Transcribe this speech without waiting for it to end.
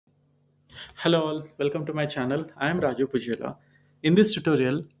Hello all, welcome to my channel. I am Rajivpujala. In this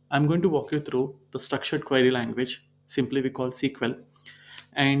tutorial, I'm going to walk you through the structured query language, simply we call SQL,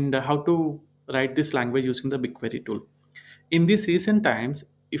 and how to write this language using the BigQuery tool. In these recent times,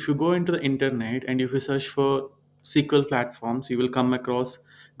 if you go into the internet and if you search for SQL platforms, you will come across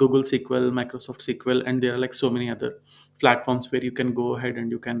Google SQL, Microsoft SQL, and there are like so many other platforms where you can go ahead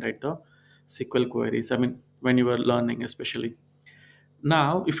and you can write the SQL queries. I mean, when you are learning, especially.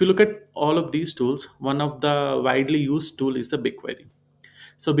 Now, if you look at all of these tools, one of the widely used tool is the BigQuery.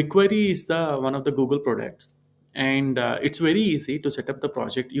 So BigQuery is the one of the Google products, and it's very easy to set up the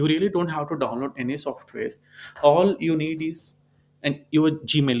project. You really don't have to download any softwares. All you need is your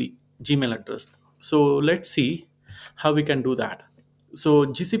Gmail address. So let's see how we can do that. So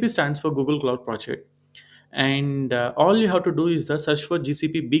GCP stands for Google Cloud Project, and all you have to do is search for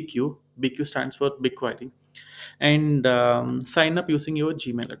GCP BQ. BQ stands for BigQuery, and sign up using your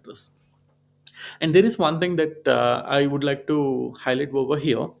Gmail address. And there is one thing that I would like to highlight over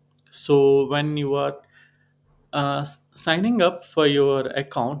here. So when you are signing up for your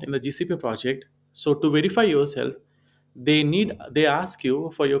account in the GCP project, so to verify yourself, they ask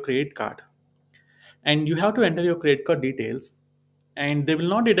you for your credit card, and you have to enter your credit card details, and they will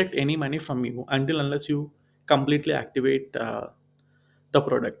not deduct any money from you until unless you completely activate the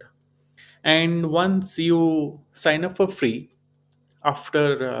product. And once you sign up for free,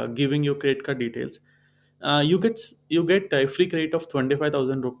 after giving your credit card details, you get a free credit of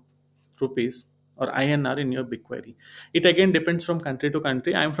 25,000 rupees or INR in your BigQuery. It again depends from country to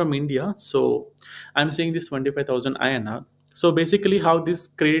country. I'm from India, so I'm saying this 25,000 INR. So basically, how this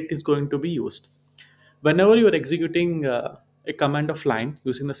credit is going to be used? Whenever you are executing a command of line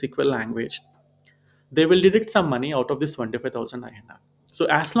using the SQL language, they will deduct some money out of this 25,000 INR. So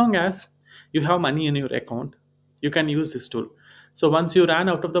as long as you have money in your account, you can use this tool. So once you ran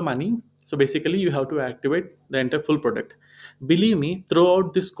out of the money, so basically you have to activate the entire full product. Believe me,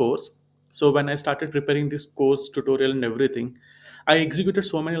 throughout this course, so when I started preparing this course tutorial and everything, I executed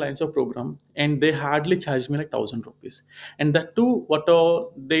so many lines of program and they hardly charged me like 1,000 rupees. And that too, what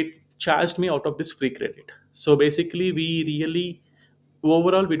all they charged me out of this free credit. So basically, we really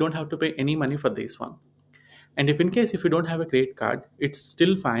overall we don't have to pay any money for this one. And if in case if you don't have a credit card, it's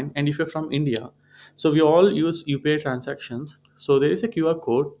still fine. And if you're from India, so we all use UPI transactions, so there is a QR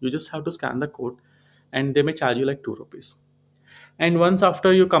code, you just have to scan the code, and they may charge you like 2 rupees. And once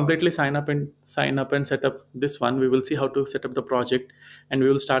after you completely sign up and set up this one, we will see how to set up the project, and we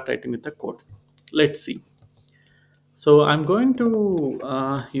will start writing with the code. Let's see. So I'm going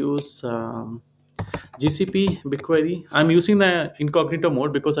to use GCP BigQuery. I'm using the incognito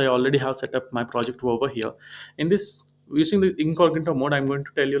mode because I already have set up my project over here. In this, using the incognito mode, I'm going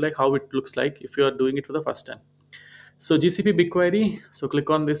to tell you like how it looks like if you are doing it for the first time. So GCP BigQuery. So click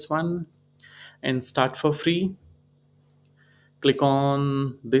on this one and start for free. Click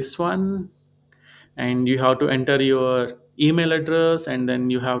on this one, and you have to enter your email address, and then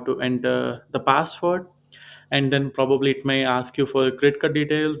you have to enter the password, and then probably it may ask you for credit card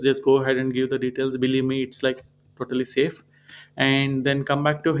details. Just go ahead and give the details. Believe me, it's like totally safe. And then come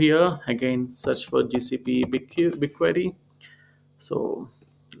back to here again, search for GCP BigQuery. So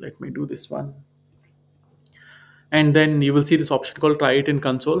let me do this one, and then you will see this option called try it in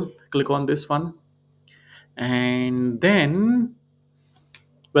console. Click on this one, and then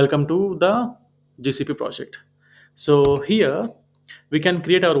welcome to the GCP project. So here we can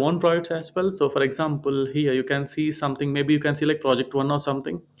create our own projects as well. So for example, here you can see something, maybe you can see like project one or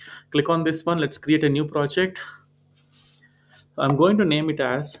something. Click on this one. Let's create a new project. I'm going to name it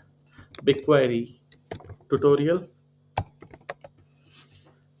as BigQuery tutorial.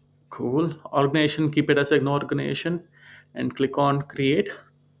 Cool. Organization, keep it as an organization, and click on create.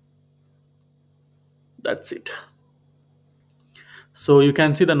 That's it. So you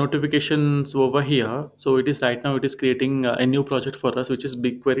can see the notifications over here. So it is right now it is creating a new project for us, which is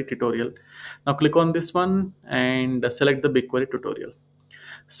BigQuery tutorial. Now click on this one and select the BigQuery tutorial.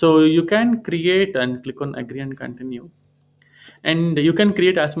 So you can create and click on agree and continue, and you can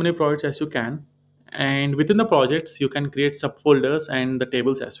create as many projects as you can, and within the projects you can create subfolders and the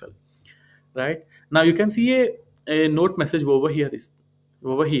tables as well. Right now you can see a note message over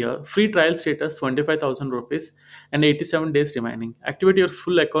here, free trial status 25,000 rupees and 87 days remaining, activate your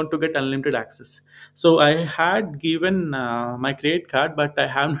full account to get unlimited access. So I had given my credit card, but I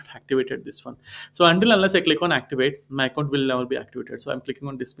have not activated this one. So until unless I click on activate, my account will never be activated. So I'm clicking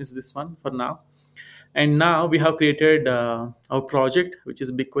on dismiss this one for now. And now we have created our project, which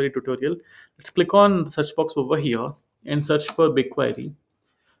is BigQuery tutorial. Let's click on the search box over here and search for BigQuery,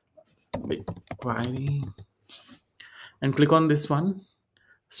 and click on this one.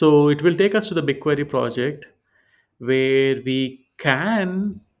 So it will take us to the BigQuery project where we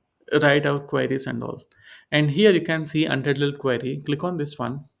can write our queries and all. And here you can see untitled query. Click on this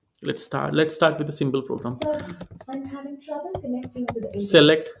one. Let's start with a simple program. Sir, I'm having trouble connecting to the internet.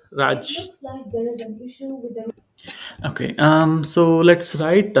 Select It Raj. looks like there is an issue with the. Okay, so let's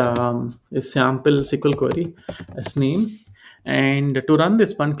write a sample SQL query as name. And to run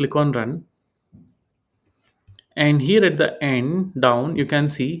this one, click on run. And here at the end down, you can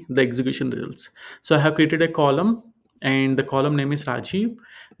see the execution results. So I have created a column, and the column name is Rajiv,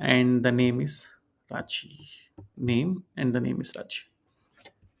 and the name is Rajiv. Name and the name is Rajiv.